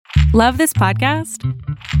Love this podcast?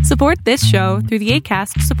 Support this show through the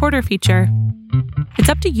Acast supporter feature. It's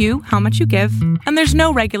up to you how much you give, and there's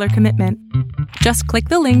no regular commitment. Just click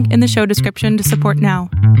the link in the show description to support now.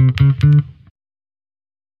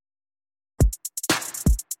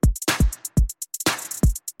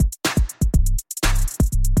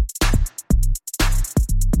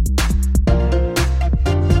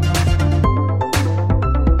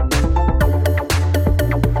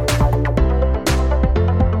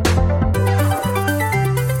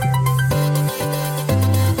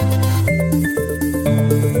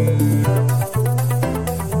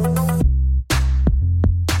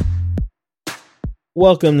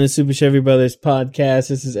 Welcome to Super Chevy Brothers podcast.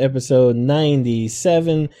 This is episode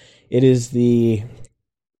 97. It is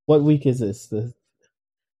what week is this? The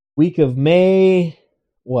week of May,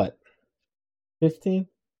 15th?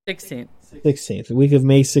 16th. 16th. The week of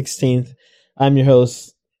May 16th. I'm your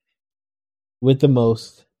host with the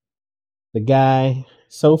most, the guy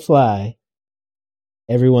so fly,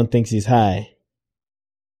 everyone thinks he's high.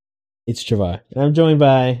 It's Travar. And I'm joined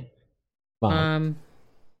by Mom.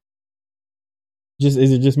 Is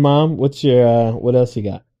it just Mom? What's your what else you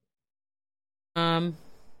got?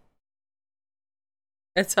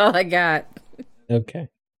 That's all I got. Okay.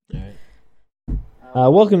 All right.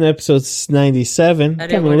 Welcome to episode 97.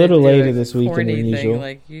 Coming a little later this week than usual.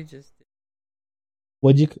 Like you just did.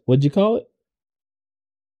 What'd you call it?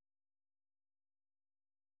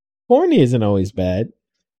 Corny isn't always bad.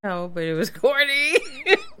 No, but it was corny.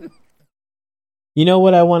 You know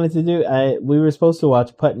what I wanted to do? We were supposed to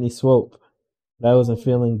watch Putney Swope. I wasn't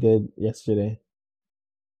feeling good yesterday.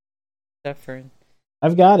 Suffering.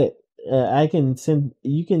 I've got it. I can send.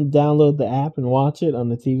 You can download the app and watch it on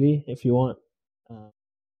the TV if you want.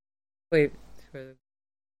 Wait.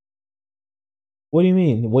 What do you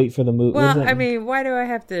mean? Wait for the movie? Well, I mean, why do I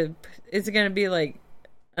have to? Is it going to be like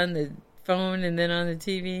on the phone and then on the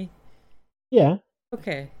TV? Yeah.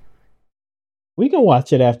 Okay. We can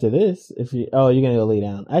watch it after this. You're gonna go lay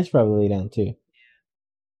down. I should probably lay down too.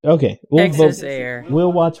 Okay, Texas air.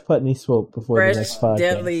 We'll watch Putney Swope before Fresh, the next podcast.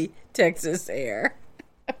 deadly Texas air.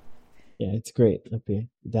 Yeah, it's great up here,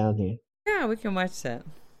 down here. Yeah, we can watch that.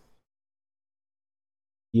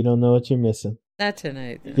 You don't know what you're missing. Not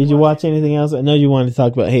tonight. Did you watch anything else? I know you wanted to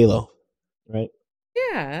talk about Halo, right?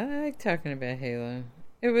 Yeah, I like talking about Halo.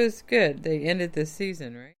 It was good. They ended the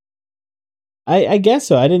season, right? I guess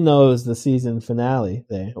so. I didn't know it was the season finale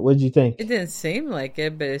there. What did you think? It didn't seem like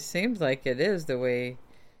it, but it seems like it is the way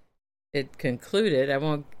it concluded. I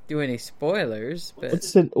won't do any spoilers, but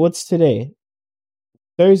what's today?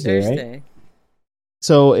 Thursday, right?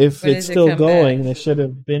 So if when it's still going, back? There should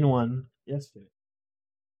have been one yesterday.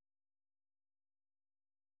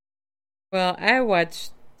 Well, I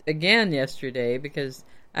watched again yesterday because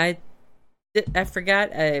I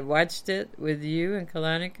forgot I watched it with you and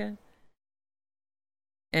Kalanika,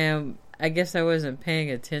 and I guess I wasn't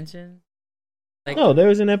paying attention. There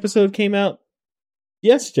was an episode came out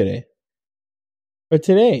yesterday. Or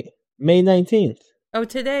today, May 19th. Oh,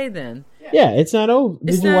 today then. Yeah, it's not over.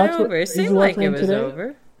 It's not over. It seemed like it was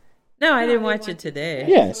over. No, I didn't watch it today.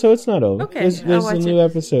 Yeah, so it's not over. Okay, there's a new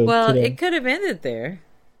episode. Well, today. it could have ended there.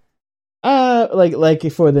 Like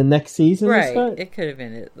for the next season, right? It could have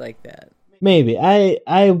ended like that. Maybe. I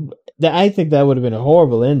think that would have been a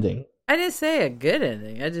horrible ending. I didn't say a good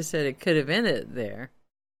ending. I just said it could have ended there.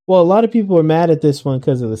 Well, a lot of people were mad at this one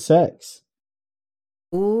because of the sex.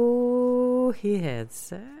 Ooh, he had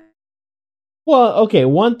sex. Well, okay.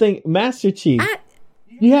 One thing, Master Chief.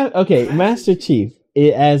 Master Chief,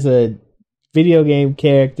 as a video game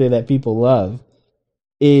character that people love,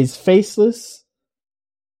 is faceless.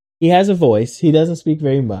 He has a voice. He doesn't speak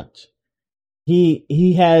very much.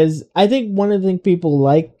 He has. I think one of the things people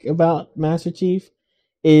like about Master Chief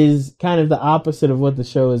is kind of the opposite of what the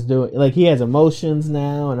show is doing. Like, he has emotions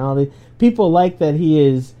now, and all these people like that.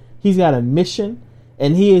 He's got a mission.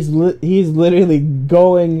 And he's literally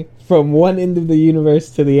going from one end of the universe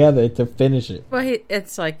to the other to finish it. Well,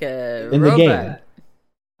 it's like a in robot. The game.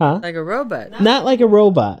 Huh? Like a robot. Not like a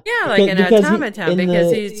robot. Yeah, like an automaton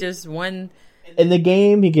because he's just one. In the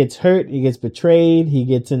game, he gets hurt, he gets betrayed, he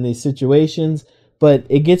gets in these situations, but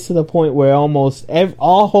it gets to the point where almost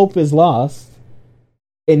all hope is lost,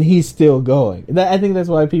 and he's still going. I think that's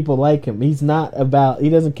why people like him. He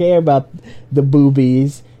doesn't care about the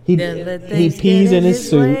boobies. He pees in his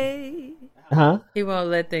suit. Way. Huh? He won't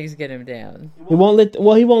let things get him down. He won't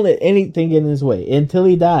let anything get in his way. Until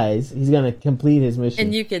he dies, he's gonna complete his mission.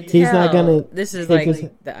 And you can tell he's not gonna this is like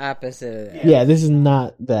the opposite of that. Yeah, this is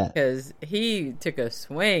not that. Because he took a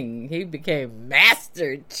swing. He became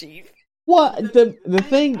Master Chief. Well, the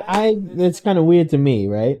thing that's kind of weird to me,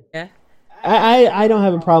 right? Yeah. I don't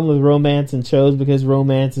have a problem with romance in shows because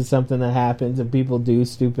romance is something that happens and people do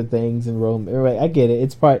stupid things and right, I get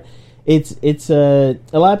it. It's a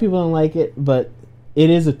lot of people don't like it, but it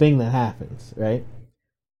is a thing that happens, right?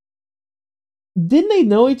 Didn't they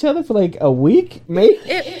know each other for like a week? Maybe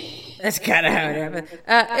that's kind of how it happened.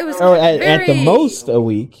 It was at the most a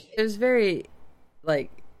week. It was very like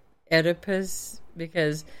Oedipus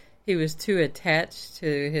because he was too attached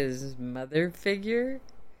to his mother figure.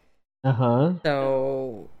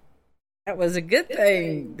 So that was a good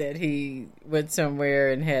thing that he went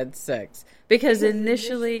somewhere and had sex. Because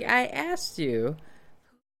initially I asked you,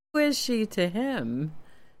 who is she to him?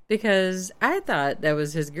 Because I thought that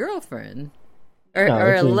was his girlfriend.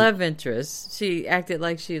 Or a love interest. She acted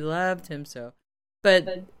like she loved him so.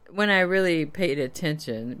 But when I really paid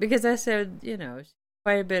attention, because I said, she's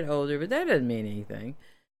quite a bit older, but that doesn't mean anything.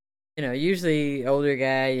 Usually older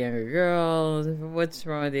guy, younger girl, what's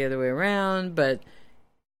wrong with the other way around? But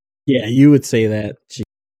yeah, you would say that.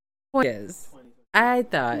 Point is, I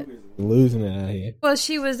thought losing it out here. Well,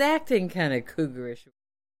 she was acting kind of cougarish. She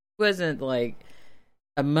wasn't like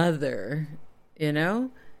a mother, and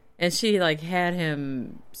she like had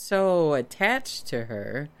him so attached to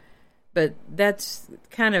her. But that's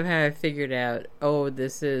kind of how I figured out,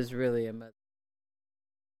 this is really a mother.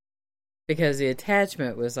 Because the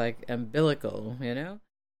attachment was like umbilical,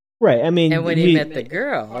 Right. I mean, and when he met the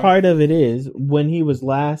girl, part of it is when he was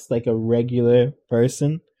last like a regular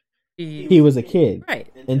person, he was a kid, right?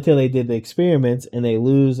 Until they did the experiments and they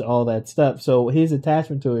lose all that stuff. So his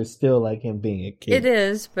attachment to her is still like him being a kid. It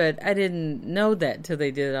is, but I didn't know that until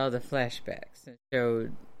they did all the flashbacks and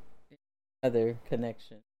showed other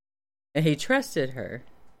connection, and he trusted her.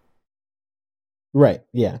 Right.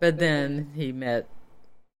 Yeah. But then he met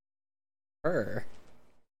her.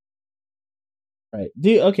 Right.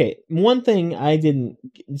 Okay. One thing I didn't.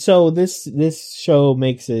 So this show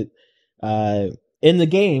makes it. In the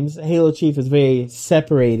games, Halo Chief is very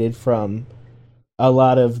separated from a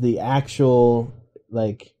lot of the actual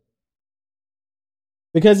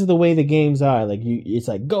because of the way the games are. Like it's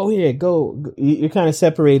like go here, go. You're kind of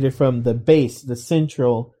separated from the base, the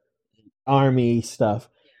central army stuff.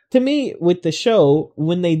 To me, with the show,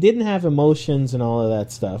 when they didn't have emotions and all of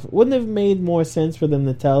that stuff, wouldn't it have made more sense for them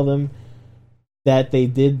to tell them that they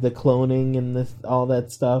did the cloning and all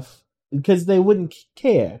that stuff? Because they wouldn't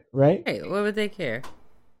care, right? Hey, what would they care?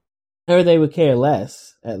 Or they would care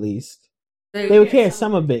less, at least. They would care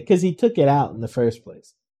some of it, because he took it out in the first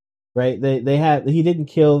place, right? He didn't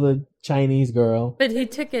kill the Chinese girl. But he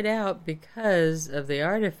took it out because of the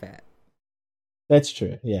artifact. That's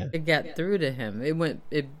true, yeah. It got through to him. It went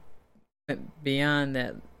beyond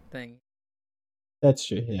that thing. That's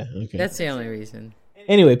true, yeah. Okay. That's the only reason.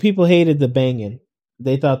 Anyway, people hated the banging.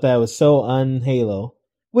 They thought that was so un-Halo,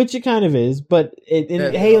 which it kind of is. But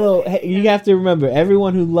in Halo, you have to remember,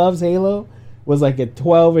 everyone who loves Halo was like a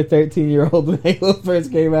 12 or 13-year-old when Halo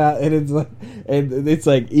first came out, and it's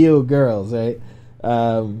like ew girls, right?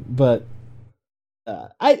 But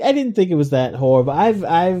I didn't think it was that horrible.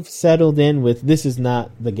 I've settled in with this is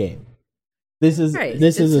not the game. This is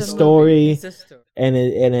a story, and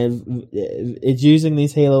it's using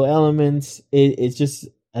these Halo elements. It's just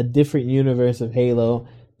a different universe of Halo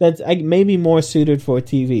that's maybe more suited for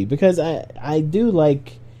TV, because I do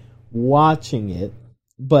like watching it,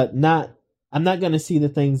 but I'm not going to see the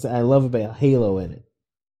things that I love about Halo in it.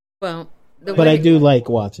 Well, I do like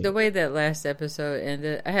watching. The way that last episode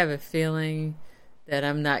ended, I have a feeling that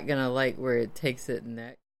I'm not going to like where it takes it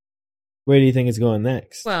next. Where do you think it's going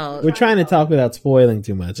next? Well, we're trying to talk without spoiling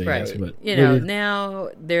too much, I guess. But now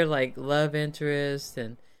they're like love interest,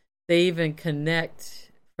 and they even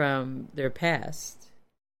connect from their past,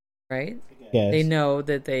 right? Yes. They know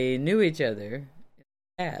that they knew each other in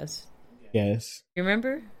the past. Yes. You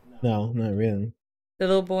remember? No, not really. The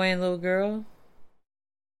little boy and little girl?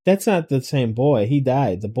 That's not the same boy. He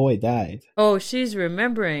died. The boy died. Oh, she's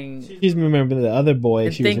remembering. She's remembering the other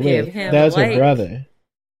boy she was with. That was her brother.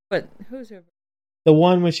 But who's her brother? The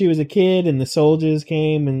one when she was a kid and the soldiers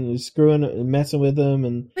came and was messing with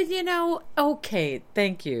them. But okay,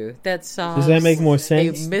 thank you. That solves Does that make more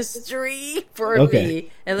sense? A mystery for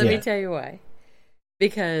me. And let me tell you why.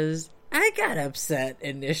 Because I got upset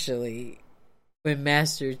initially when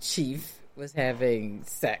Master Chief was having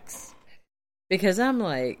sex. Because I'm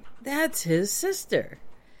like, that's his sister.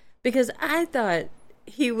 Because I thought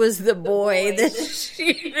he was the boy that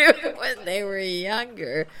she knew when they were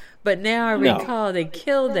younger. But now I recall they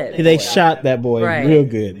killed that boy. They shot that boy real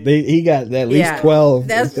good. He got at least 12.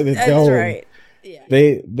 That's right. Yeah.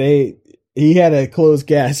 He had a closed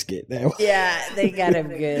casket. Yeah, they got him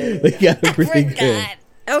good. They got him pretty good.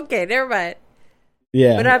 Okay, never mind.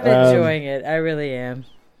 Yeah, but I'm enjoying it. I really am.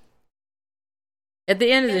 At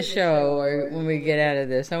the end of the show, or when we get out of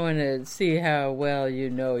this, I want to see how well you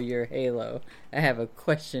know your Halo. I have a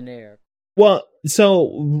questionnaire. Well,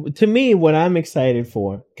 so to me, what I'm excited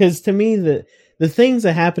for, because to me, the things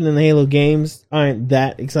that happen in the Halo games aren't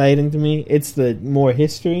that exciting to me. It's the more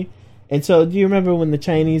history. And so, do you remember when the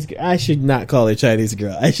Chinese... I should not call her Chinese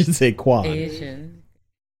girl. I should say Quan. Asian.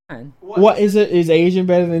 What is it? Is Asian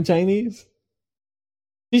better than Chinese?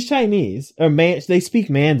 She's Chinese. Or they speak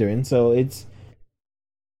Mandarin, so it's...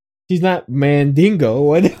 She's not Mandingo.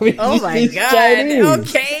 Whatever. Oh my God. Chinese.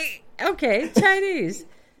 Okay, Chinese.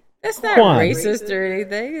 That's not racist or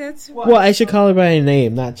anything. That's well, I should call her by her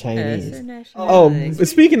name, not Chinese.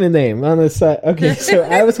 Speaking of name, on the side. Okay, so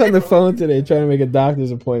I was on the phone today trying to make a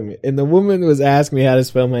doctor's appointment, and the woman was asking me how to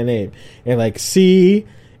spell my name, and like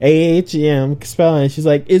CAHEM spelling. She's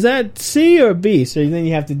like, "Is that C or B?" So then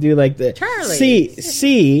you have to do like the Charlie.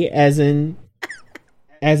 C as in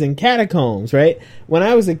catacombs, right? When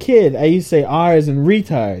I was a kid, I used to say R as in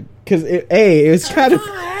retard because it was kind of.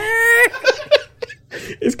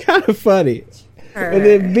 It's kind of funny. And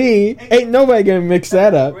then B, ain't nobody gonna mix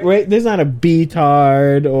that up, right? There's not a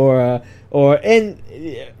B-tard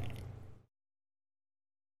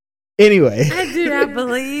anyway. I do not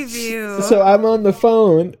believe you. So I'm on the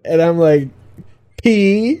phone and I'm like,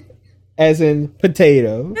 P as in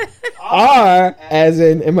potato, R as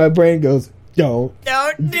in, and my brain goes, don't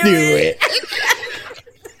do it.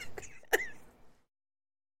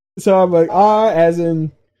 So I'm like, R as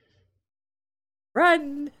in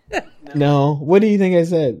run. No. What do you think I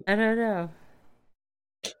said? I don't know.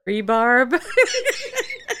 Rebarb.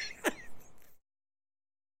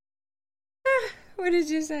 What did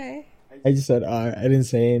you say? I just said R. I didn't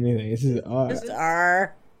say anything. It's just R. Just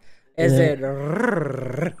R. Is it?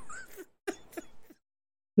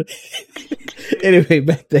 Anyway,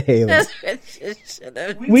 back to Halo.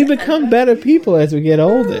 We become better people as we get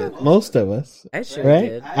older. Most of us. I sure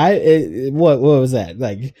right? did. What was that?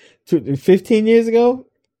 Like 15 years ago?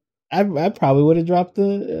 I probably would have dropped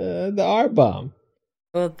the R bomb.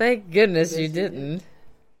 Well, thank goodness you didn't.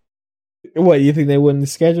 What, you think they wouldn't have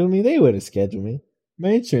scheduled me? They would have scheduled me.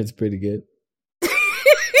 My insurance is pretty good.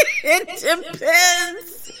 It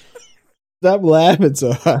depends. Stop laughing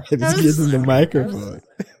so hard. It's getting the microphone.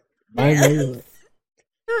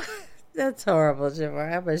 That's horrible,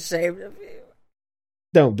 Jimmer. I'm ashamed of you.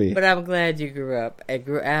 Don't be. But I'm glad you grew up and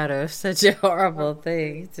grew out of such a horrible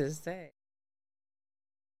thing to say.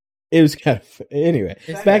 It was kind of... Anyway,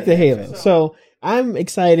 back to Halo. So, I'm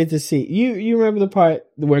excited to see... You remember the part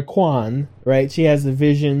where Quan, right? She has the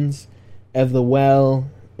visions of the well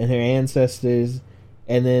and her ancestors,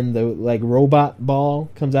 and then the like robot ball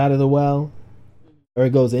comes out of the well? Or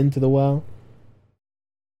it goes into the well?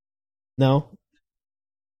 No?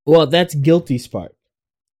 Well, that's Guilty Spark.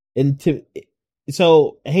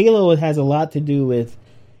 So, Halo has a lot to do with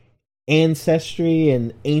ancestry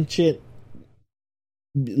and ancient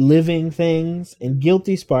living things, and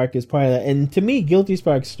Guilty Spark is part of that. And to me, Guilty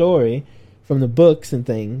Spark's story from the books and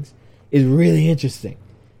things is really interesting.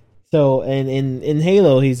 So, and in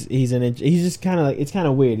Halo, he's just kind of like, it's kind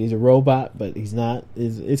of weird. He's a robot, but he's not.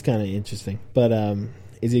 It's kind of interesting. But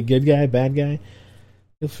is he a good guy, bad guy?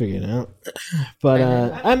 You'll figure it out. But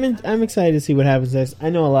I'm excited to see what happens next. I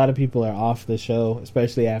know a lot of people are off the show,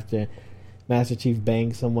 especially after Master Chief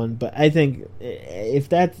bangs someone. But I think if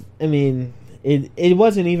that's, I mean, it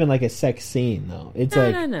wasn't even like a sex scene though. It's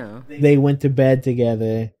no. They went to bed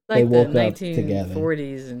together. Like they woke the up together.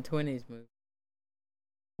 1940s and 20s movie.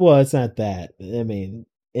 Well, it's not that. I mean,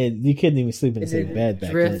 you couldn't even sleep in the same bed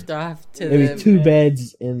back then. Drift off to there was 2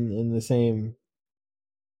 beds in the same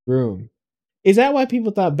room. Is that why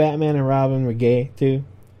people thought Batman and Robin were gay too?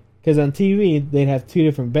 Because on TV they'd have 2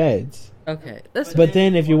 different beds. Okay, but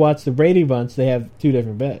then if you watch the Brady Bunch, they have 2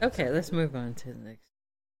 different beds. Okay, let's move on to the next.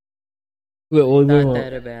 Well,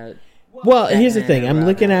 here's the thing. I'm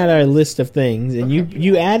looking at our list of things, and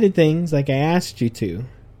you added things like I asked you to.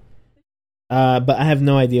 But I have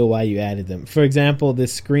no idea why you added them. For example,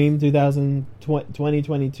 this Scream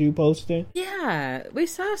 2022 poster. Yeah, we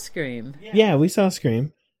saw Scream. Yeah, we saw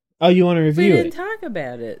Scream. Oh, you want to review it? We didn't talk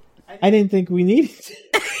about it. I didn't think we needed to.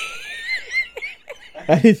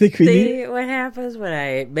 I didn't think we needed. See what happens when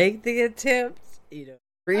I make the attempt? You know,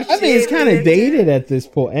 I mean, it's kind of dated at this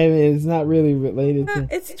point. I mean, it's not really related to...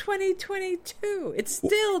 It's 2022. It's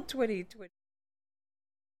still 2020.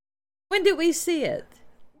 When did we see it?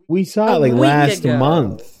 We saw it like last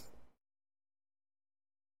month.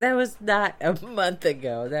 That was not a month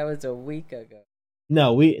ago. That was a week ago.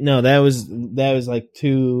 No, that was like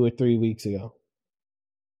 2 or 3 weeks ago.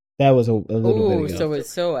 That was a little bit ago. So it's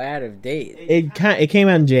so out of date. It came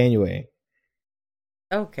out in January.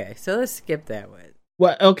 Okay, so let's skip that one.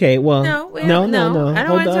 Well, okay, well, no. I don't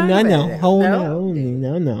Hold on,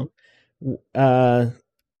 no.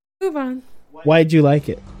 Move on. Why'd you like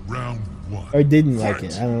it? Round 1. Or didn't like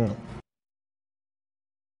it? I don't know.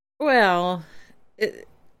 Well,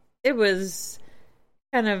 it was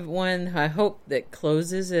kind of one I hope that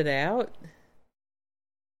closes it out.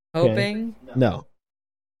 Hoping. Okay. No.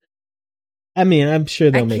 I mean, I'm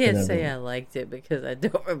sure they'll make it. I can't say I liked it because I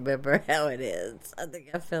don't remember how it ends. I think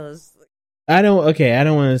I fell asleep. I don't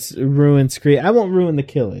want to ruin Scream. I won't ruin the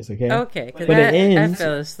killers, okay? Okay, because I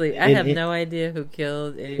fell asleep. I have no idea who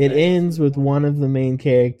killed anybody. It ends with one of the main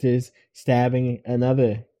characters stabbing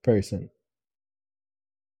another person.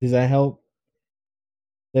 Does that help?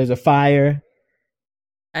 There's a fire.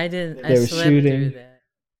 I didn't. They were shooting. Through that.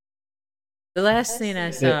 The last scene I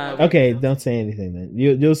saw. Okay, don't say anything then.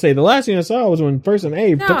 You'll say the last scene I saw was when person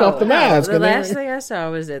A took off the mask. The last thing I saw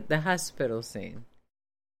was at the hospital scene.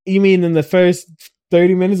 You mean in the first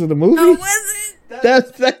 30 minutes of the movie? Oh, was it?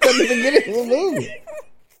 That's at the beginning of the movie.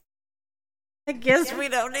 I guess we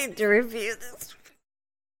don't need to review this.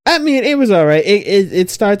 I mean, it was all right. It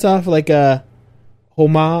starts off like a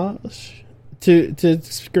homage to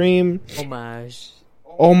Scream. Homage.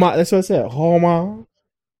 That's what I said. Homage.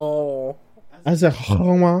 Oh. I said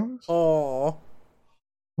homage. Oh.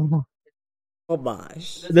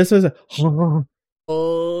 Homage. This was a homage.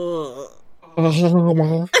 Oh.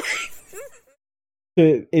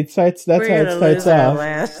 It starts. That's how it starts off.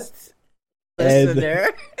 Last listener.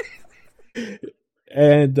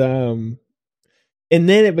 And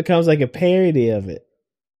then it becomes like a parody of it.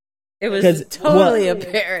 It was totally a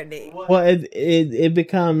parody. Well, it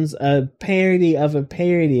becomes a parody of a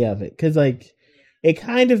parody of it because like it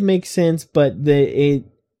kind of makes sense, but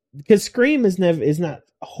because Scream is not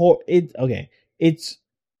horror. It's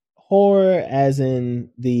horror as in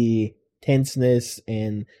the tenseness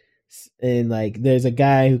and like there's a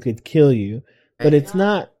guy who could kill you, but it's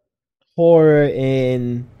not horror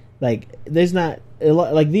in like there's not a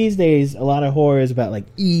lot like these days. A lot of horror is about like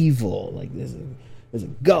evil, like there's a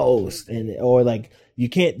ghost or like you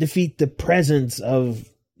can't defeat the presence of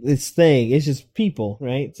this thing. It's just people,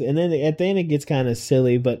 right? And then at the end it gets kind of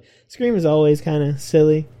silly, but Scream is always kind of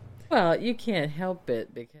silly. Well, you can't help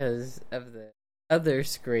it because of the other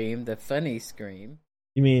Scream, the funny Scream.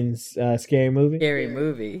 You mean Scary Movie? Scary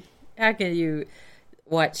Movie. How can you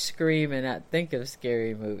watch Scream and not think of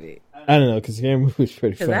Scary Movie? I don't know, because Scary Movie was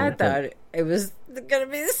pretty funny. Because I thought it was going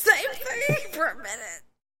to be the same thing for a minute.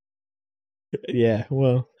 Yeah,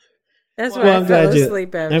 well. That's why I fell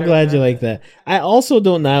asleep after. I'm glad you like that. I also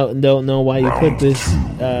don't know why you put this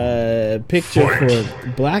picture for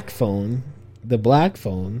Black Phone, the Black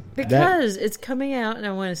Phone. Because it's coming out and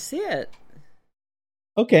I want to see it.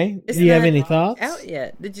 Okay. Do you have any thoughts? Out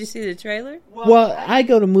yet? Did you see the trailer? Well, I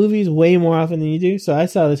go to movies way more often than you do, so I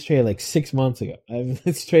saw this trailer like 6 months ago.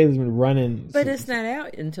 This trailer's been running. But it's not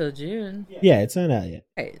out until June. Yeah, it's not out yet.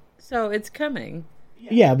 Right. So it's coming.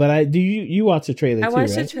 Yeah, but you watched the trailer too, right? I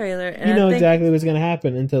watched the trailer. And you know exactly what's going to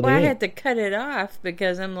happen until the end. I had to cut it off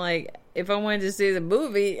because I'm like, if I wanted to see the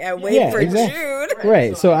movie, I wait for June.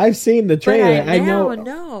 Right. So I've seen the trailer. But I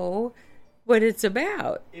know what it's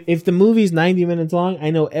about. If the movie's 90 minutes long, I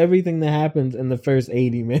know everything that happens in the first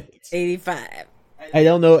 80 minutes. 85. I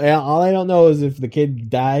don't know. All I don't know is if the kid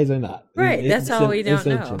dies or not. Right. That's all we don't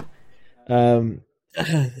know.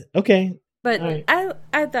 Okay. But right.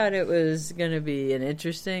 I thought it was going to be an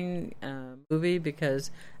interesting movie because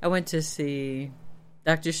I went to see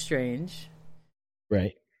Doctor Strange.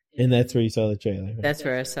 Right. And that's where you saw the trailer. Right? That's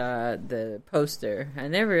where I saw the poster. I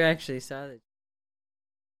never actually saw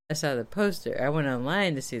I saw the poster. I went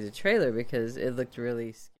online to see the trailer because it looked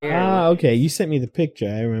really scary. Ah, okay. You sent me the picture.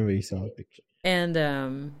 I remember you saw the picture. And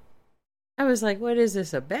I was like, what is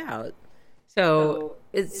this about? So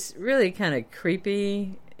it's really kind of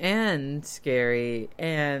creepy and scary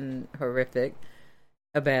and horrific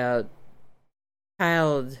about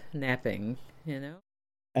child napping, you know?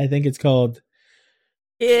 I think it's called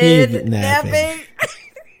kid napping.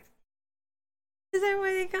 Is that what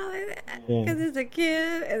they call it? Because it's a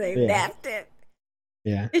kid and they napped it.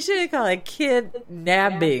 Yeah. They should have called it kid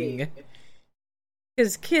nabbing.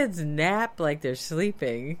 Because kids nap like they're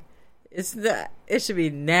sleeping. It's not. It should be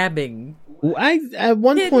nabbing. At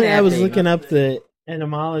one point I was looking up the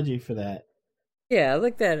etymology for that. Yeah,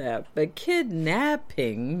 look that up. But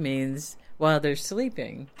kidnapping means while they're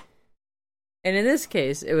sleeping. And in this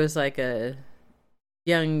case, it was like a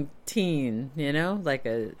young teen, like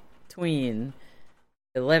a tween,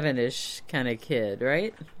 11-ish kind of kid,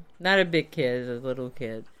 right? Not a big kid, a little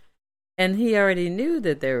kid. And he already knew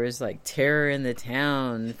that there was like terror in the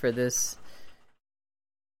town for this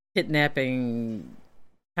kidnapping,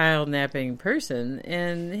 child napping person,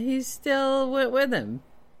 and he still went with him.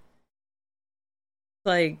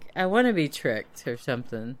 Like, I want to be tricked or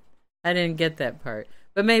something. I didn't get that part.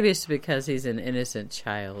 But maybe it's because he's an innocent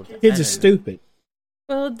child. Kids are stupid.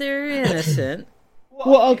 Well, they're innocent.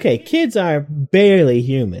 Well, okay, kids are barely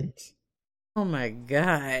humans. Oh my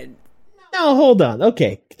God. No, hold on.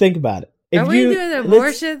 Okay, think about it. Are we doing the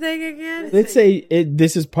abortion thing again? Let's say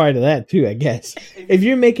this is part of that too, I guess. If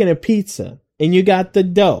you're making a pizza and you got the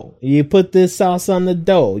dough, you put this sauce on the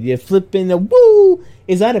dough, you flip in the woo.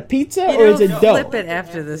 Is that a pizza or is it dough? Flip it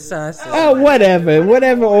after the sauce. Oh,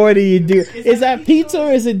 whatever order you do. Is that pizza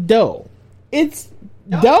or is it dough? It's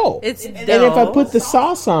dough. It's dough. And if I put the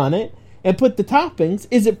sauce on it and put the toppings,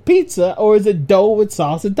 is it pizza or is it dough with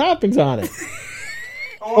sauce and toppings on it?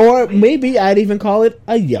 Or maybe I'd even call it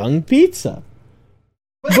a young pizza.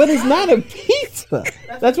 But it's not a pizza.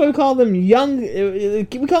 That's why we call them young. We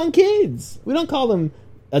call them kids. We don't call them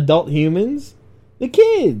adult humans. They're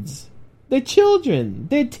kids. They're children.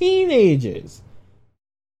 They're teenagers.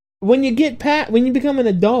 When you become an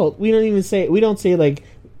adult, we don't say like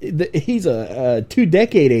he's a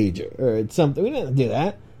 2-decade ager or something. We don't do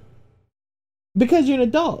that. Because you're an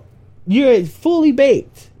adult. You're fully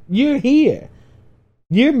baked. You're here.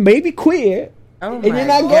 You're maybe queer, and you're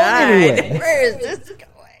not going anywhere. Where is this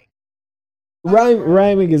going?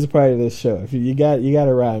 Rhyming is a part of this show. If you got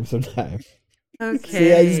to rhyme sometime. Okay.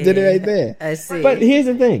 See, I just did it right there. I see. But here's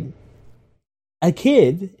the thing: a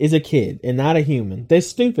kid is a kid and not a human. They're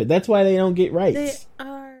stupid. That's why they don't get rights.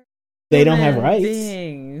 They don't have rights.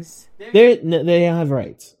 Beings. They don't have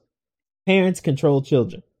rights. Parents control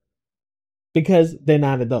children because they're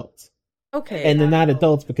not adults. Okay. And they're not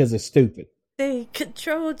adults because they're stupid. They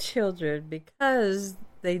control children because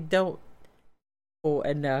they don't know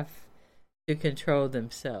enough to control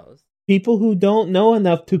themselves. People who don't know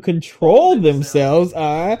enough to control themselves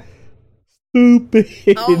are stupid.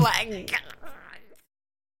 Oh my God.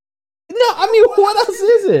 No, I mean, what else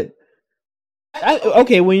is it?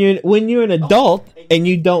 Okay, when you're an adult and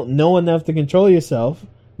you don't know enough to control yourself,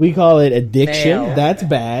 we call it addiction. Fail. That's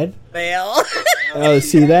bad. Fail. Oh,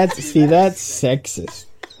 that's sexist.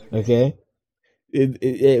 Okay.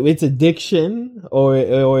 It's addiction, or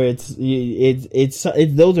it's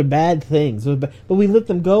those are bad things. But we let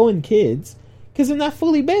them go in kids because they're not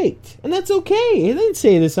fully baked, and that's okay. It didn't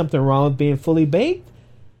say there's something wrong with being fully baked,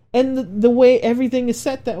 and the way everything is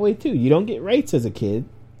set that way too. You don't get rights as a kid.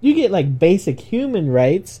 You get like basic human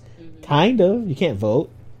rights, kind of. You can't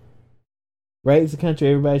vote. Right? It's a country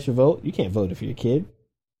everybody should vote. You can't vote if you're a kid,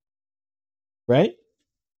 right?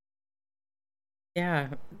 Yeah.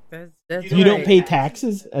 That's You don't pay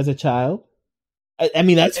taxes as a child. I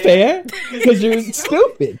mean, that's fair because you're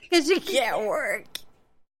stupid. Because you can't work.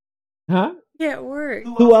 Huh? Can't work.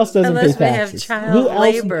 Who else doesn't Unless pay we taxes? have child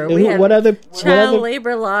labor. We have child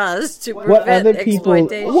labor laws to prevent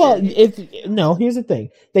exploitation. Well, here's the thing.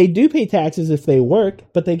 They do pay taxes if they work,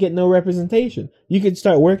 but they get no representation. You could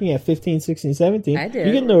start working at 15, 16, 17. I do.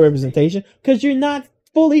 You get no representation because you're not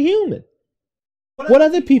fully human. What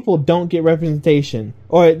other people don't get representation?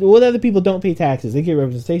 Or what other people don't pay taxes? They get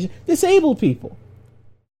representation. Disabled people.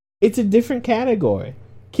 It's a different category.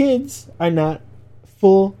 Kids are not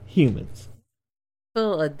full humans.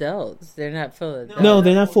 Full adults. They're not full adults. No,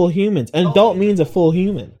 they're not full humans. An adult means a full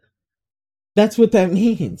human. That's what that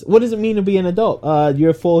means. What does it mean to be an adult?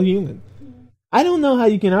 You're a full human. I don't know how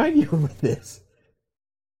you can argue with this.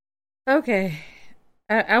 Okay.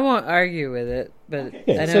 I won't argue with it, but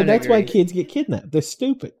Okay, I don't so that's why agree. kids get kidnapped. They're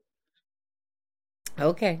stupid.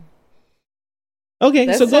 Okay. Okay,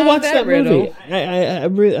 That so go sounds watch that that movie. riddle. I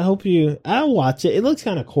really hope I'll watch it. It looks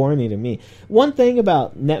kind of corny to me. One thing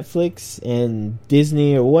about Netflix and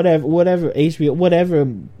Disney or whatever HBO,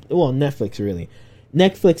 Netflix really.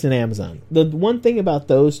 Netflix and Amazon. The one thing about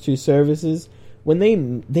those two services, when they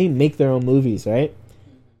make their own movies, right?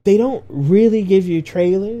 They don't really give you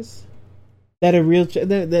trailers that are real.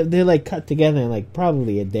 They're like cut together in like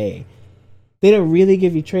probably a day. They don't really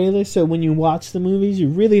give you trailers, so when you watch the movies, you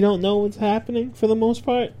really don't know what's happening for the most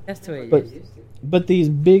part. That's the way But you used to. but these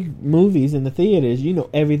big movies in the theaters, you know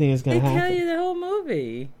everything is going They to happen. tell you the whole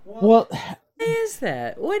movie. Well, Why is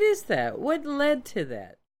that? What is that? What led to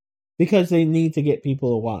that? because they need to get people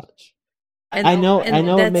to watch. And, I know that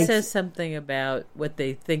it makes says something about what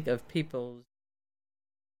they think of people's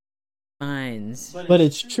minds. But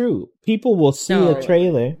it's true. People will see a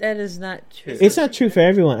trailer. That is not true. It's not true for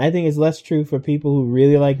everyone. I think it's less true for people who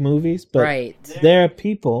really like movies. But there are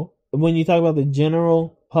people, when you talk about the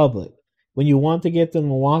general public, when you want to get them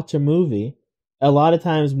to watch a movie, a lot of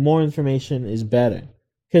times more information is better.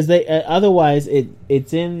 Because they otherwise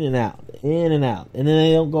it's in and out, and then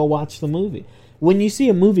they don't go watch the movie. When you see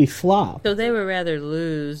a movie flop... So they would rather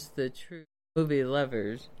lose the true movie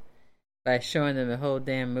lovers by showing them the whole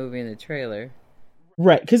damn movie in the trailer.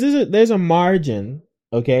 Right, because there's a margin,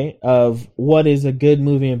 okay, of what is a good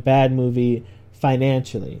movie and bad movie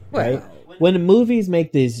financially, right? When movies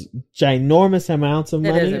make these ginormous amounts of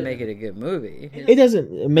money... That doesn't make it a good movie. It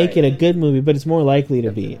doesn't make it a good movie, but it's more likely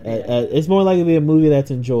to be. It's more likely to be a movie that's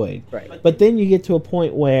enjoyed. Right. But then you get to a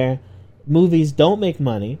point where movies don't make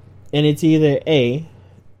money, and it's either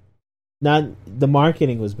not the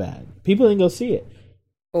marketing was bad. People didn't go see it.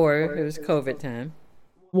 Or it was COVID time.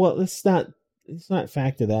 Well, let's not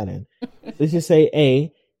factor that in. Let's just say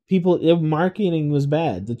the marketing was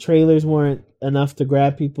bad. The trailers weren't enough to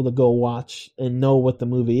grab people to go watch and know what the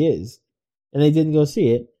movie is, and they didn't go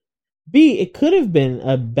see it. B, it could have been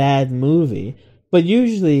a bad movie, but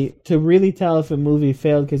usually to really tell if a movie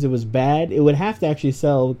failed because it was bad, it would have to actually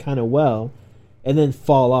sell kind of well and then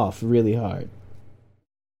fall off really hard.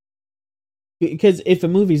 Because if a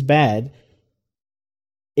movie's bad,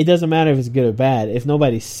 it doesn't matter if it's good or bad. If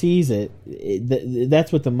nobody sees it,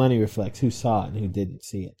 that's what the money reflects, who saw it and who didn't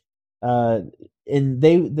see it. And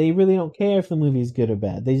they really don't care if the movie's good or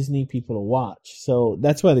bad. They just need people to watch. So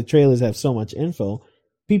that's why the trailers have so much info.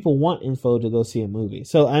 People want info to go see a movie.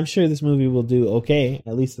 So I'm sure this movie will do okay,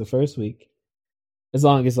 at least the first week. As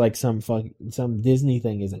long as like some Disney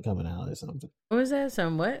thing isn't coming out or something. What was that?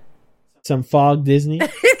 Some what? Some Fog Disney.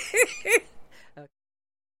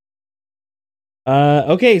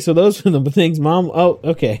 Okay, so those are the things, Mom. Oh,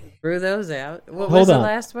 okay. Threw those out. What was the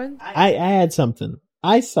last one? I had something.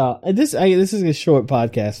 I saw this. This is a short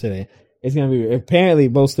podcast today. It's gonna be apparently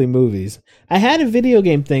mostly movies. I had a video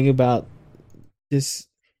game thing about this.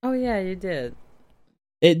 Oh yeah, you did.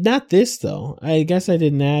 Not this though. I guess I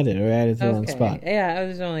didn't add it or add it to the wrong spot. Yeah, it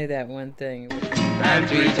was only that one thing. And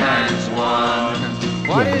 3 times 1.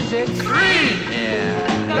 What is it? 3.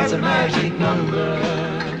 Yeah, that's a magic number.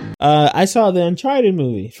 I saw the Uncharted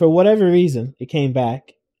movie. For whatever reason, it came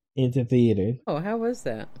back into theater. Oh, how was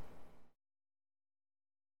that?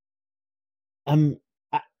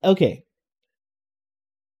 Okay.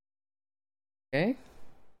 Okay.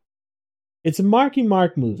 It's a Marky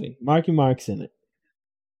Mark movie. Marky Mark's in it.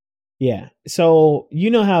 Yeah. So, you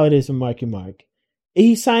know how it is with Marky Mark.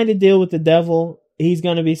 He signed a deal with the devil. He's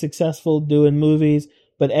going to be successful doing movies,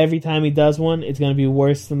 but every time he does one, it's going to be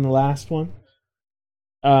worse than the last one.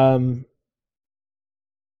 But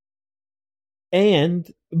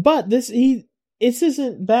this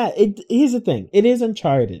isn't bad. Here's the thing. It is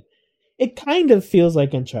Uncharted. It kind of feels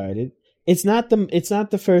like Uncharted. It's not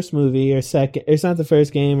the first movie or second. It's not the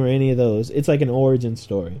first game or any of those. It's like an origin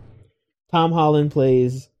story. Tom Holland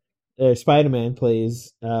Spider-Man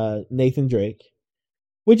plays Nathan Drake,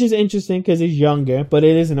 which is interesting because he's younger, but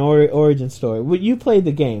it is an origin story. When you played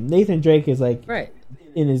the game, Nathan Drake is like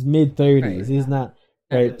in his mid-30s. Right. He's not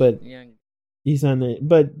right, but young. He's on the.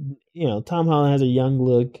 But you know, Tom Holland has a young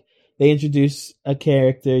look. They introduce a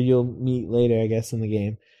character you'll meet later, I guess, in the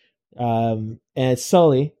game. And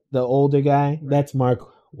Sully, the older guy, that's Mark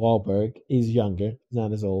Wahlberg. He's younger. He's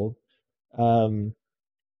not as old.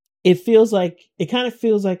 It kind of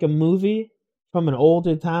feels like a movie from an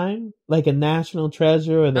older time, like a National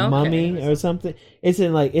Treasure or The Mummy or something. It's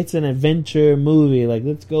an adventure movie. Like,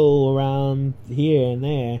 let's go around here and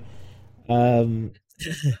there.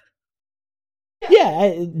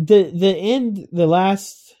 The end, the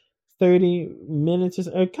last 30 minutes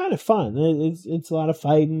are kind of fun. It's a lot of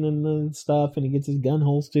fighting and stuff, and he gets his gun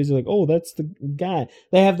holsters. You're like, oh, that's the guy.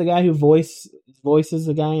 They have the guy who voices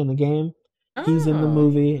the guy in the game. He's in the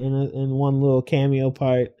movie in one little cameo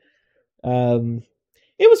part. It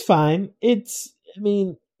was fine. It's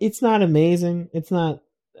not amazing. It's not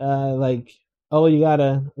like, oh, you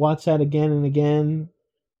gotta watch that again and again.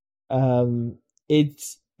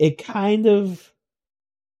 It kind of,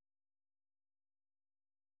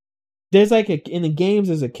 there's like in the games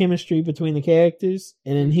there's a chemistry between the characters,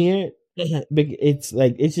 and in here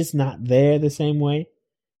it's just not there the same way.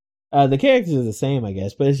 The characters are the same, I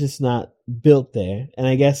guess, but it's just not built there. And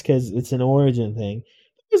I guess because it's an origin thing, it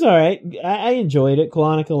was all right. I enjoyed it.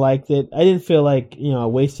 Kolonica liked it. I didn't feel like I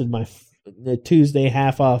wasted my Tuesday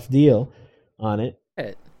half off deal on it.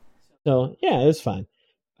 So yeah, it was fine.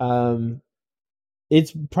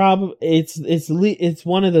 it's it's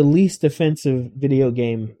one of the least offensive video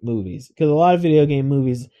game movies, because a lot of video game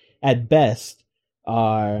movies at best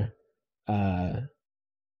are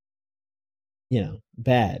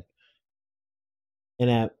bad.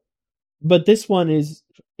 But this one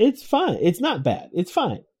it's fine. It's not bad. It's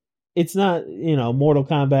fine. It's not, Mortal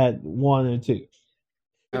Kombat 1 and 2,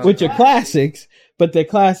 which are classics, but they're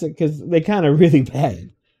classic because they're kind of really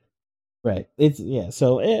bad. Right.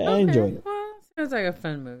 So I enjoyed it. Well, sounds like a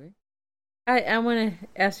fun movie. I want to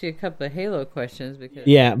ask you a couple of Halo questions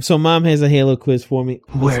because so Mom has a Halo quiz for me.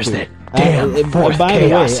 Where's that damn fourth by the way,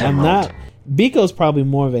 Chaos I'm Emerald? not. Biko's probably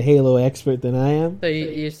more of a Halo expert than I am. So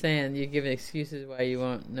you're saying you're giving excuses why you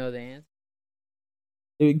won't know the answer?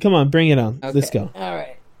 Come on, bring it on. Okay. Let's go. All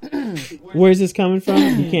right. Where's this coming from?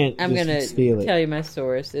 You can't. I'm just going to steal it. tell you my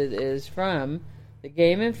source. It is from the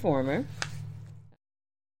Game Informer,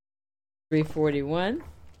 341.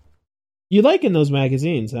 You liking those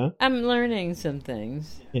magazines, huh? I'm learning some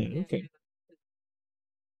things. Yeah. Okay.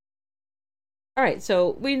 All right.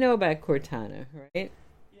 So we know about Cortana, right?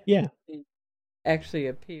 Yeah. Actually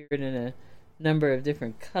appeared in a number of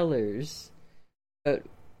different colors, but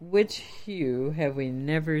which hue have we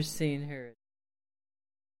never seen her?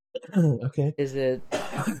 Okay. Is it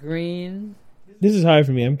green? This is hard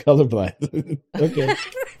for me. I'm colorblind. Okay.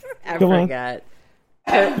 I Come on. forgot.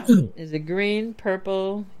 Is it green,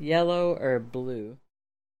 purple, yellow, or blue?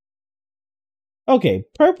 Okay.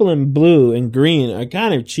 Purple and blue and green are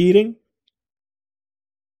kind of cheating.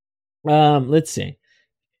 Let's see.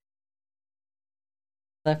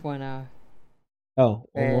 Left one off. Oh,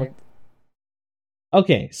 one more. Red.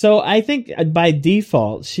 Okay, so I think by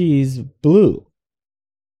default she's blue,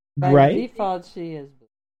 By right? default, she is blue.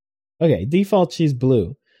 Okay, default she's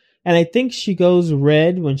blue, and I think she goes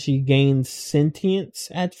red when she gains sentience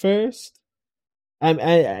at first.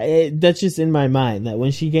 I that's just in my mind that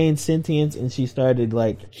when she gained sentience and she started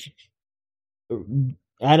I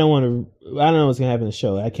don't know what's gonna happen in the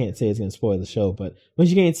show. I can't say it's gonna spoil the show, but when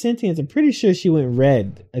she gained sentience, I'm pretty sure she went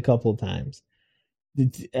red a couple of times,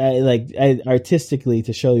 artistically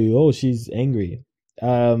to show you, oh, she's angry.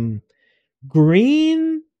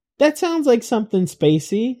 Green, that sounds like something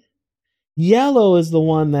spacey. Yellow is the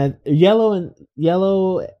one that yellow.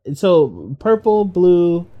 So purple,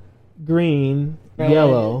 blue, green, Red,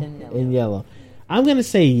 yellow, and yellow. I'm gonna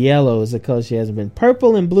say yellow is the color she hasn't been.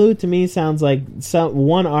 Purple and blue to me sounds like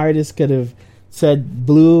one artist could have said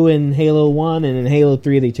blue in Halo 1, and in Halo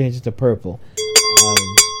 3 they changed it to purple.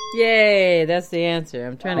 Yay, that's the answer.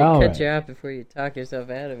 I'm trying to All cut right. you off before you talk yourself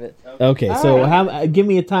out of it. Okay, All so right. give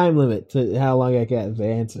me a time limit to how long I got to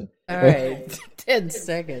answer. All right, 10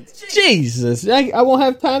 seconds. Jesus, I won't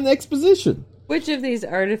have time to exposition. Which of these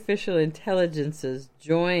artificial intelligences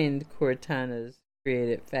joined Cortana's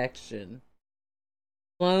created faction?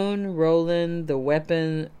 Clone, Roland, the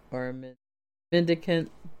Weapon, or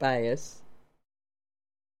Mendicant Bias?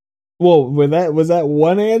 Whoa, was that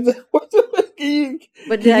one answer?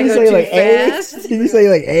 But did I go too fast? Can you say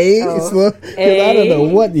like A? Oh. Slow? 'Cause I don't know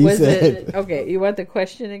what you said. Okay, you want the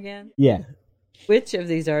question again? Yeah. Which of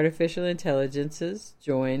these artificial intelligences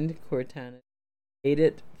joined Cortana's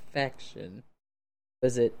created faction?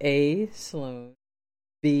 Was it A, Sloan,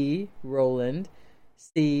 B, Roland,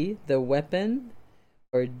 C, the Weapon,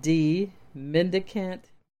 or D,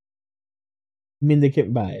 Mendicant?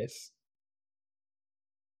 Mendicant bias.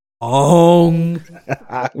 Ong.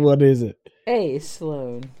 What is it? A,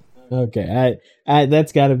 Sloan. Okay, I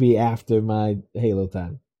that's got to be after my Halo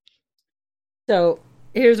time. So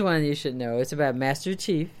here's one you should know. It's about Master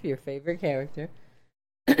Chief, your favorite character.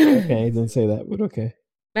 Okay, didn't say that, but okay.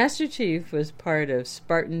 Master Chief was part of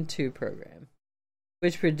Spartan 2 program,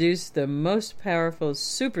 which produced the most powerful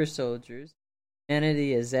super soldiers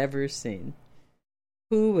humanity has ever seen.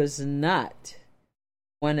 Who was not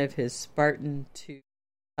one of his Spartan 2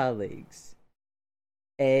 colleagues?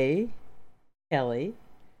 A, Kelly.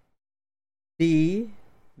 B,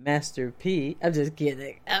 Master P. I'm just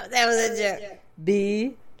kidding. Oh, that was a joke.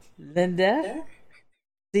 B, Linda.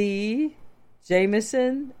 C,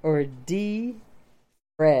 Jameson. Or D,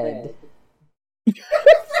 Fred.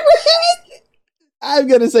 I'm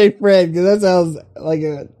gonna say Fred because that sounds like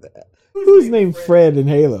who's named Fred in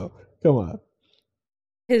Halo? Come on,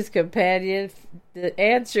 His companion. The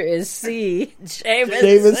answer is C, Jameson.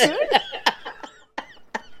 Jameson.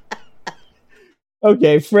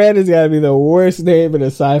 Okay, Fred has got to be the worst name in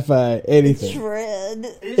a sci-fi anything. Fred.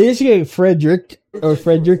 You should get Frederick or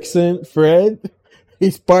Fredrickson. Fred.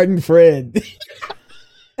 He's Spartan Fred.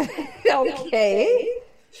 Okay.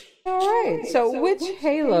 All right. So, which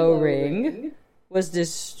Halo ring was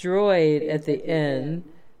destroyed at the end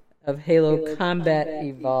of Halo Combat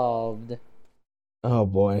Evolved. Oh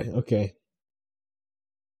boy. Okay.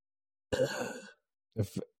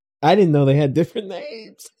 I didn't know they had different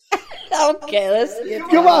names. Okay, let's get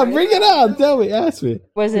Come on, bring it on. Tell me. Ask me.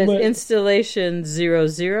 Was it Installation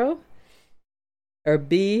 00? Or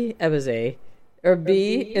B? That was A. Or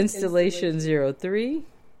B, Installation 03?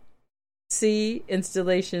 C,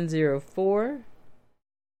 Installation 04?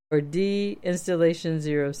 Or D, Installation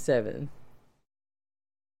 07?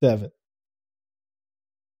 7.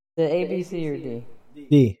 The A, B, C, or D?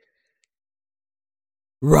 D.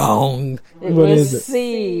 Wrong. It What was is it?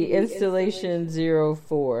 C, Installation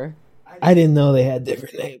 04. I didn't know they had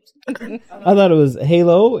different names. I thought it was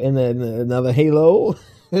Halo and then another Halo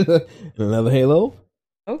and another Halo.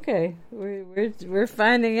 Okay, we're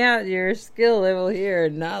finding out your skill level here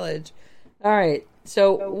and knowledge. All right.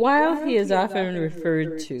 So while he is often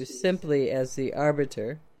referred to simply as the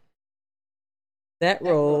Arbiter, that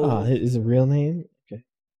role. Oh, is a real name? Okay.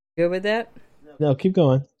 Good with that? No, keep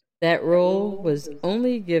going. That role was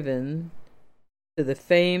only given to the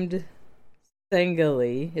famed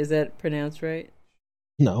Thangali. Is that pronounced right?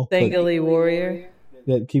 No. but- Thangali warrior.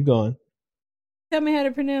 Keep going. Tell me how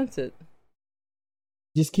to pronounce it.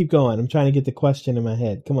 Just keep going. I'm trying to get the question in my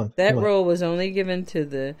head. Come on. That come on. role was only given to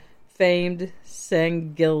the famed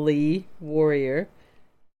Thangali warrior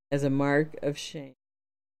as a mark of shame.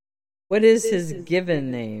 What is his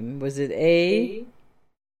given name? Was it A,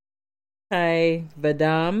 Kai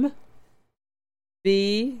Vadam,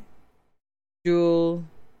 B, Jul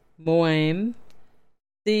Moaim,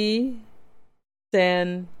 C,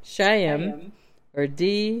 San Shayam, or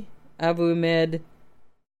D, Abu Med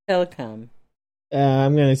Telkam?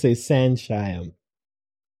 I'm going to say Sanshayam.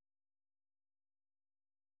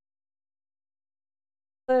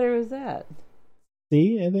 What letter was that?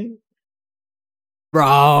 C, I think.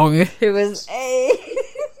 Wrong. It was A.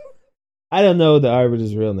 I don't know the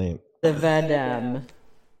Arbiter's real name. The Vadam.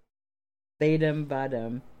 Vadam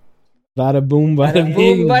Vadam. Bada boom, bada Boom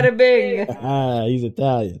bing. bada bing. Ah, he's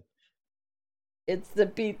Italian. It's the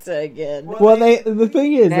pizza again. Well, the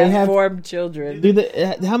thing is, they have. Half-formed children.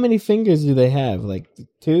 How many fingers do they have? Like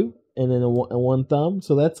 2, and then a one thumb.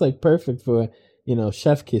 So that's like perfect for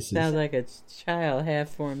chef kisses. Sounds like a child,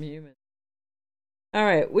 half-formed human. All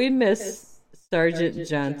right, we miss Sergeant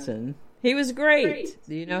Johnson. He was great.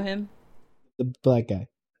 Do you know him? The black guy.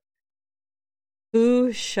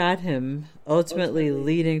 Who shot him, ultimately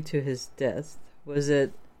leading to his death? Was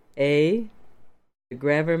it A, the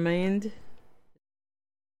Gravermind?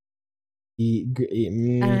 I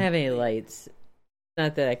don't have any lights. It's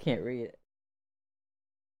not that I can't read it.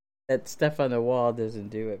 That stuff on the wall doesn't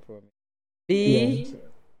do it for me. B,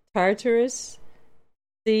 Tartarus.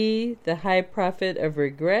 C, the High Prophet of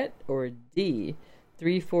Regret. Or D,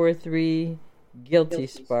 343, Guilty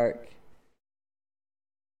Spark.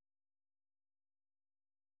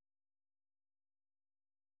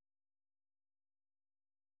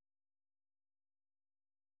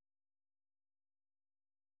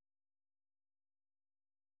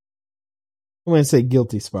 I'm going to say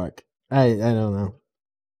Guilty Spark. I don't know.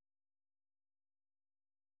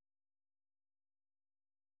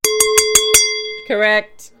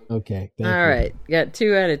 Correct. Okay. All right. Got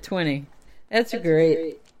 2 out of 20. That's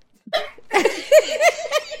great.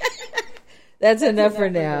 That's enough for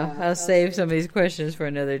now. I'll save some of these questions for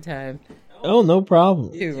another time. Oh, no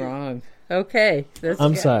problem. Too wrong. Okay.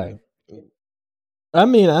 I'm sorry. I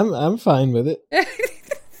mean, I'm fine with it.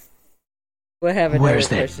 We'll have another Where's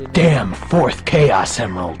that question. damn 4th Chaos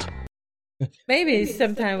Emerald? Maybe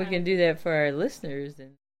sometime we can do that for our listeners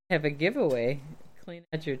and have a giveaway. Clean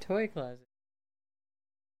out your toy closet.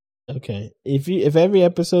 Okay. If every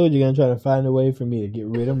episode you're gonna try to find a way for me to get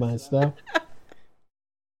rid of my stuff.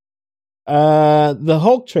 The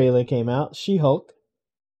Hulk trailer came out. She-Hulk.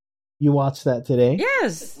 You watched that today?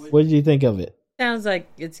 Yes. What did you think of it? Sounds like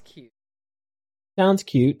it's cute. Sounds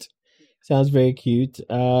cute. Sounds very cute.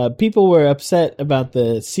 People were upset about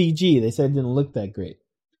the CG. They said it didn't look that great.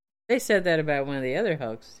 They said that about one of the other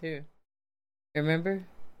Hulks too. Remember?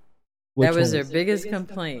 Which that was one? their biggest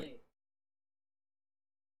complaint.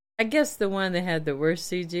 I guess the one that had the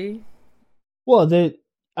worst CG. Well,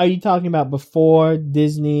 are you talking about before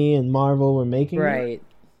Disney and Marvel were making it? Right.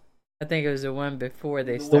 I think it was the one before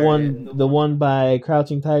they started. The one by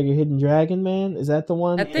Crouching Tiger, Hidden Dragon, man. Is that the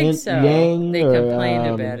one? I think so. Yang They complained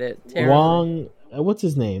about it terribly. Wong. What's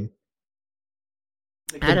his name?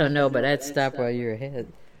 I don't know, but I'd stop while you're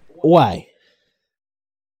ahead. Why?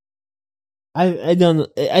 I don't.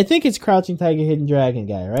 I think it's Crouching Tiger, Hidden Dragon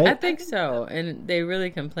guy, right? I think so, and they really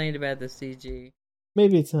complained about the CG.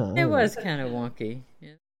 Maybe it's not. It was kind of wonky.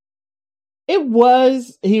 Yeah. It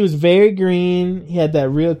was. He was very green. He had that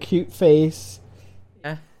real cute face.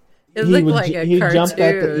 Yeah. It looked like a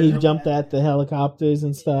cartoon. He jumped at the helicopters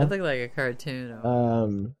and It stuff. looked like a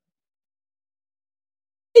cartoon.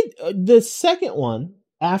 The second one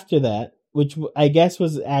after that, which I guess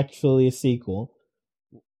was actually a sequel,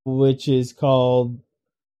 which is called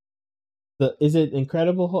is it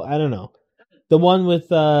Incredible Hulk? I don't know. The one with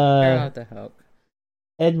the Hulk.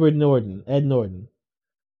 Ed Norton.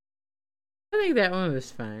 I think that one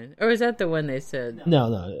was fine. Or is that the one they said? No.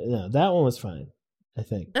 That one was fine. I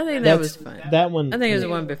think. I think that was fine. That one. I think it was the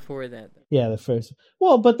one before that. Yeah, the first.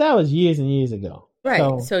 Well, but that was years and years ago.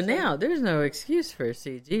 Right. So now there's no excuse for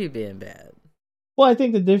CG being bad. Well, I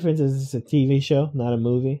think the difference is it's a TV show, not a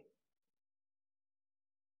movie.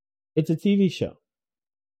 It's a TV show.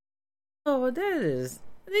 Oh, that is.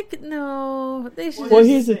 They should. Well,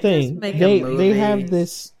 here's the thing. Make a movie. They have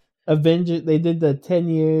this Avengers. They did the 10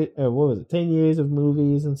 year, or what was it? 10 years of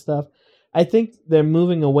movies and stuff. I think they're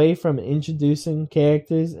moving away from introducing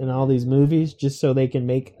characters in all these movies just so they can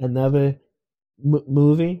make another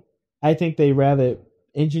movie. I think they rather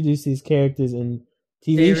introduce these characters in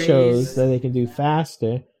TV shows that they can do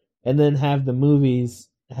faster, and then have the movies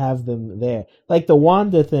have them there. Like the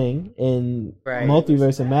Wanda thing in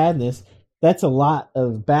Multiverse of Madness, that's a lot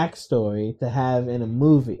of backstory to have in a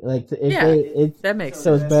movie. Like that makes sense.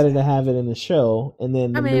 So it's better to have it in the show, and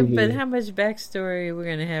then the movie. But how much backstory we're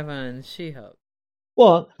gonna have on She-Hulk?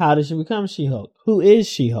 Well, how did she become She-Hulk? Who is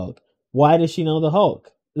She-Hulk? Why does she know the Hulk?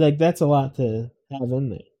 Like that's a lot to have in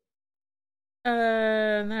there.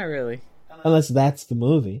 Not really. Unless that's the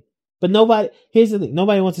movie. But here's the thing,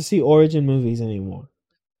 nobody wants to see origin movies anymore.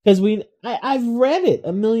 Because I've read it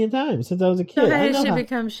a million times since I was a kid. So how did she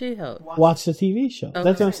become She-Hulk? Watch the TV show. Okay.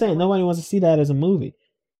 That's what I'm saying. Nobody wants to see that as a movie.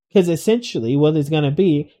 Because essentially what it's going to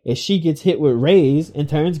be is she gets hit with rays and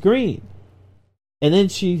turns green. And then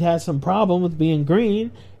she has some problem with being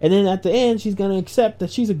green. And then at the end, she's going to accept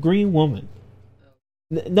that she's a green woman.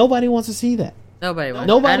 Nobody wants to see that. Nobody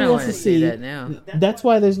wants to see that now. That's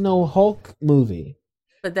why there's no Hulk movie.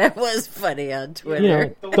 But that was funny on Twitter. You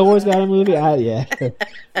know, Thor's got a movie.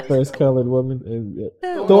 First colored woman.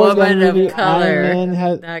 Thor's got a movie. Of color,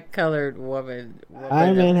 not colored woman.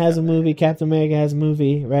 Iron Man has a movie. Captain America has a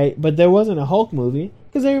movie, right? But there wasn't a Hulk movie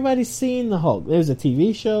because everybody's seen the Hulk. There's a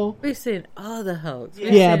TV show. We've seen all the Hulks.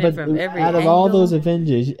 But from out of all those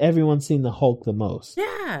Avengers, everyone's seen the Hulk the most.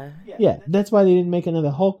 Yeah. That's why they didn't make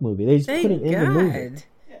another Hulk movie. They just put it in the movie.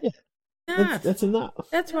 Yeah, that's enough.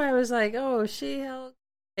 That's why I was like, oh, She-Hulk.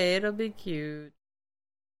 It'll be cute.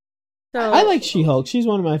 So I like She-Hulk. She's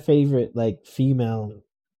one of my favorite female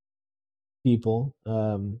people.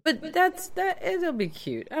 But it'll be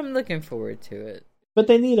cute. I'm looking forward to it. But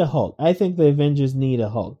they need a Hulk. I think the Avengers need a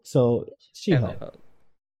Hulk. So She-Hulk.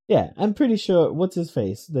 Yeah, I'm pretty sure. What's his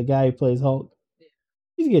face? The guy who plays Hulk.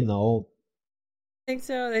 He's getting old. Think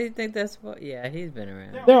so? They think that's what? Yeah, he's been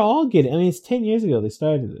around. They're all getting. I mean, it's 10 years ago they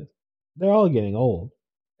started this. They're all getting old.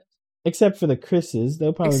 Except for the Chris's,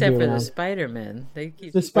 they'll probably except be for around. the Spider-Man. They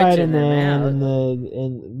keep the Spider-Man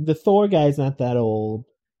and the Thor guy's not that old.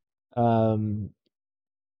 The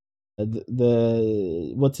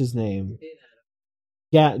what's his name?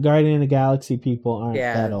 Guardian of the Galaxy people aren't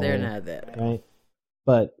that old. They're not that old. Right?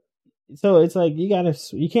 But so it's like you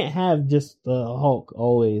can't have just the Hulk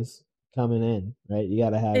always coming in, right? You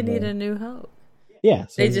gotta have. They need a new Hulk. Yeah,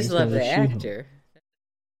 so they just love the actor.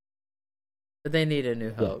 But they need a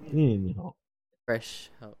new Hulk. Yeah, need a new Hulk.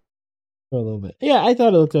 Fresh Hulk. For a little bit. Yeah, I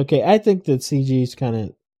thought it looked okay. I think the CG is kind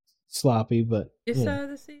of sloppy, but... You saw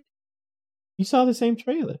the CG? You saw the same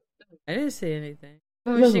trailer. I didn't see anything.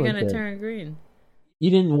 When was she going to turn green?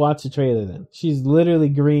 You didn't watch the trailer then. She's literally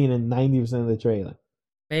green in 90% of the trailer.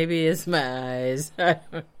 Maybe it's my eyes. I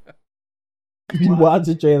don't know. You watched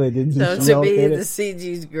the trailer, didn't you? So to me, the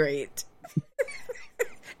CG's great.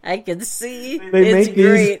 I can see it's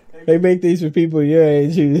great. They make these for people your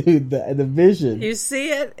age who the vision. You see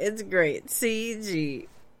it? It's great. CG.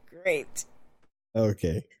 Great.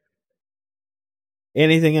 Okay.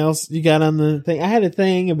 Anything else you got on the thing? I had a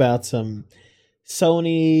thing about some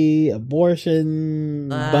Sony abortion,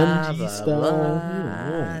 Bungie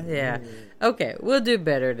stuff. Yeah. Okay, we'll do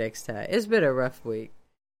better next time. It's been a rough week.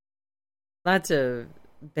 Lots of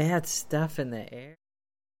bad stuff in the air.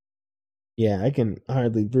 Yeah, I can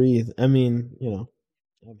hardly breathe. I mean,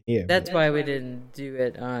 I'm here. That's why we didn't do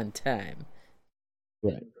it on time.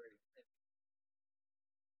 Right.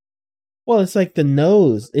 Well, it's like the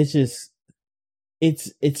nose. It's just,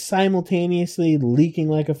 it's simultaneously leaking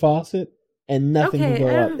like a faucet and nothing can go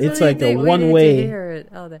up. It's like a one way.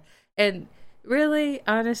 And really,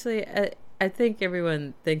 honestly, I think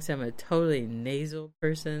everyone thinks I'm a totally nasal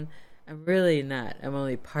person. I'm really not. I'm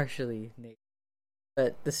only partially nasal.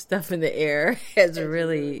 But the stuff in the air has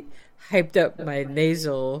really hyped up my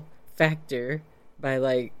nasal factor by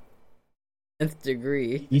like nth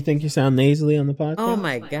degree. You think you sound nasally on the podcast? Oh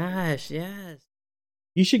my gosh, yes.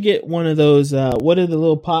 You should get one of those. What are the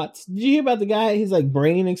little pots? Did you hear about the guy? His like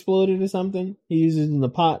brain exploded or something. He uses the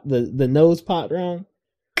pot, the nose pot round.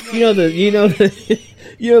 You know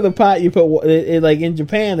the pot you put it like in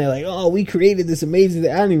Japan. They're like, oh, we created this amazing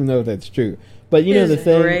thing. I don't even know if that's true, but you know the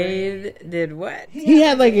thing. Brain did what? He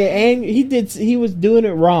had like he was doing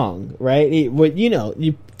it wrong, right?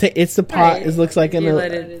 It's the pot. Right. It looks like you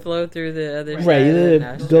let it flow through the other side. Right, you of the let it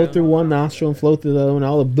nostril. go through one nostril and flow through the other one.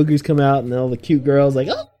 All the boogers come out, and all the cute girls like,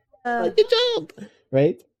 oh, good job,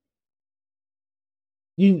 right?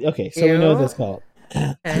 Okay, so we know what that's called.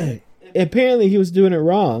 Okay. Apparently, he was doing it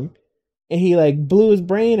wrong, and he like blew his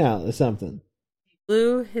brain out or something.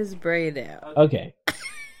 Blew his brain out. Okay,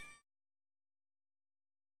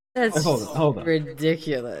 That's hold on.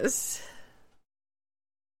 ridiculous.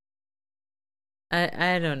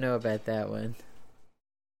 I don't know about that one.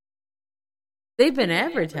 They've been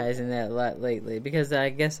advertising that a lot lately because I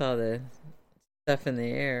guess all the stuff in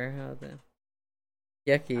the air, all the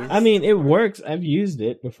yuckies. I mean, it works. I've used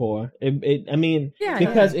it before. Yeah,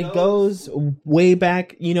 because it goes way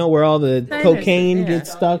back, where all the cocaine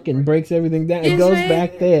gets stuck and breaks everything down. It goes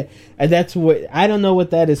back there. And that's what, I don't know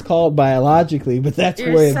what that is called biologically, but that's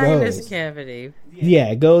Your where it sinus goes. cavity. Yeah,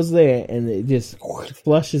 it goes there and it just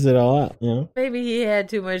flushes it all out, Maybe he had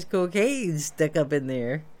too much cocaine stuck up in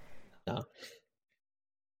there. No.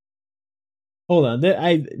 Hold on.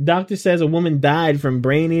 Doctor says a woman died from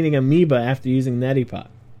brain-eating amoeba after using neti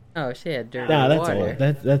pot. Oh, she had dirty No, that's water.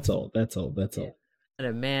 old. That's old. And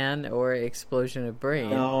a man or explosion of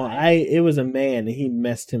brain. No, it was a man and he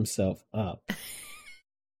messed himself up.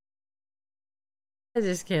 I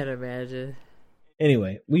just can't imagine.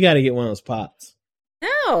 Anyway, we got to get one of those pots.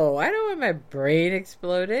 No, I don't want my brain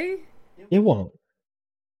exploding. It won't.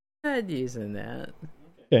 I'm not using that.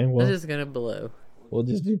 Okay, I'm well, just gonna blow. we'll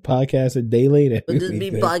just do podcasts a day later. We'll just be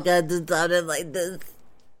podcasting sounding like this.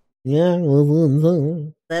 Yeah.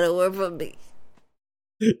 That'll work for me.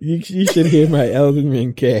 You should hear my Elden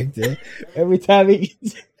Ring character. Every time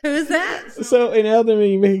Who's that? So in Elden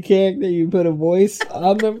Ring, you make a character, you put a voice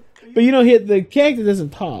on them. But you don't hit, the character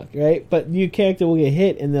doesn't talk, right? But your character will get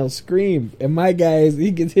hit and they'll scream. And my guy,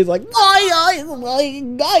 he gets hit like,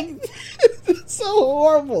 it's so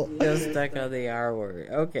horrible. You're stuck on the R word.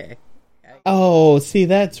 Okay. Oh, see,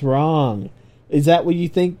 that's wrong. Is that what you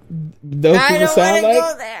think those people sound like?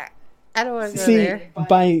 Go there. I don't want to go there.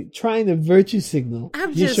 By trying to virtue signal,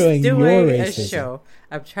 I'm you're just showing your doing a racism. show.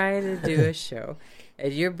 I'm trying to do a show.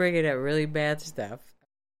 And you're bringing up really bad stuff.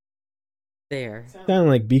 There. Sound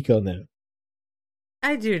like Biko now.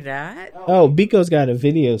 I do not. Oh, Biko's got a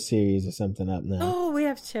video series or something up now. Oh, we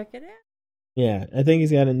have to check it out. Yeah, I think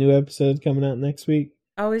he's got a new episode coming out next week.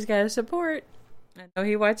 Always got to support. I know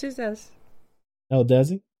he watches us. Oh, does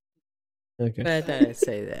he? Okay. But I thought I'd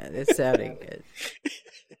say that. It sounded good.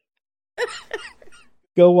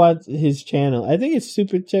 Go watch his channel. I think it's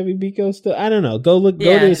Super Chevy Biko still. I don't know. Go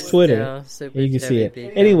to his Twitter. You can see it.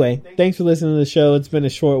 Anyway, thanks for listening to the show. It's been a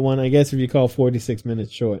short one. I guess if you call 46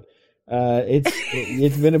 minutes short.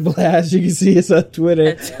 It's been a blast. You can see us on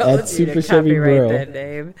Twitter at Super Chevy Bro. That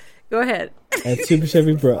name. Go ahead. At Super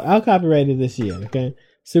Chevy Bro. I'll copyright it this year, okay?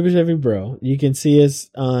 Super Chevy Bro. You can see us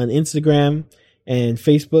on Instagram and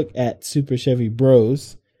Facebook at Super Chevy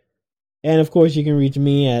Bros. And of course, you can reach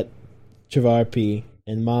me at Travar P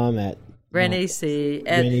and Mom at Rennie C.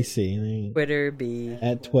 At Rennie C. Twitter B.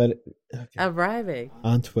 At Twitter. Okay. Arriving.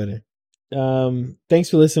 On Twitter. Thanks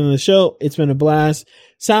for listening to the show. It's been a blast.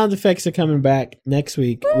 Sound effects are coming back next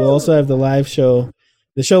week. We'll also have the live show.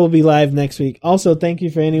 The show will be live next week. Also, thank you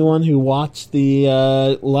for anyone who watched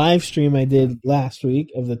the live stream I did last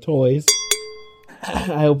week of the toys.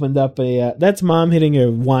 I opened up a... that's Mom hitting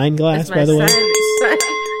her wine glass, by the way.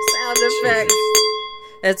 Sound effects.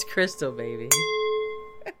 That's Crystal, baby.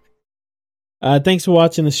 Thanks for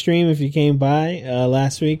watching the stream. If you came by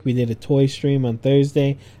last week, we did a toy stream on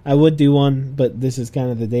Thursday. I would do one, but this is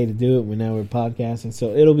kind of the day to do it. Now we're podcasting,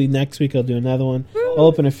 so it'll be next week. I'll do another one. I'll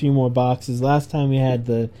open a few more boxes. Last time we had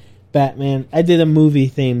the Batman. I did a movie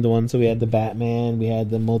themed one, so we had the Batman, we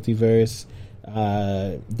had the multiverse,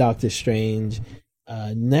 Doctor Strange.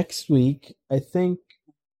 Next week, I think,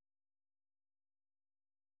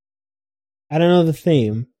 I don't know the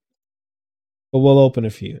theme, but we'll open a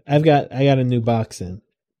few. I got a new box in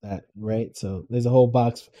that, right? So there's a whole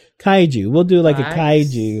box. Kaiju. We'll do like a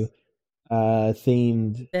kaiju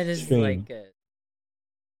themed That is stream. like a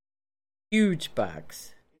huge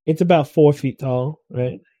box. It's about 4 feet tall,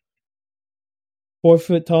 right? 4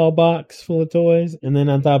 foot tall box full of toys, and then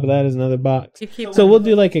on top of that is another box. So we'll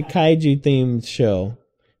do like a kaiju themed show.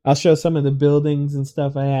 I'll show some of the buildings and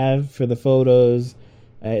stuff I have for the photos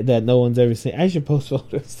that no one's ever seen. I should post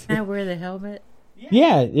photos. Can I wear the helmet?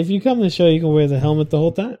 Yeah, if you come to the show, you can wear the helmet the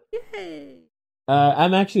whole time. Yay!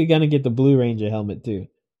 I'm actually gonna get the Blue Ranger helmet too.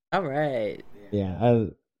 All right. Yeah,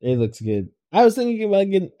 it looks good. I was thinking about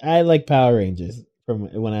getting. I like Power Rangers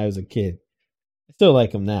from when I was a kid. I still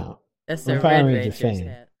like them now. That's I'm the a Power Red Ranger Ranger's fan.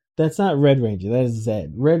 hat. That's not Red Ranger. That is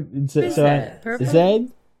Zed. Who's that? Purple?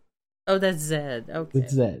 Zed. Oh, that's Zed. Okay.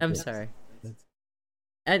 It's Zed. I'm yeah. sorry.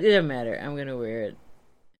 It doesn't matter. I'm gonna wear it.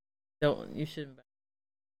 You shouldn't.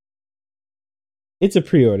 It's a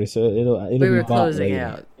pre-order, so it'll We be were bought closing later.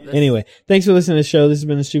 out. Anyway, thanks for listening to the show. This has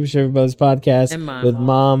been the Stupid Chevy Brothers podcast And Mom. with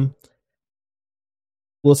Mom.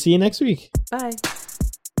 We'll see you next week. Bye.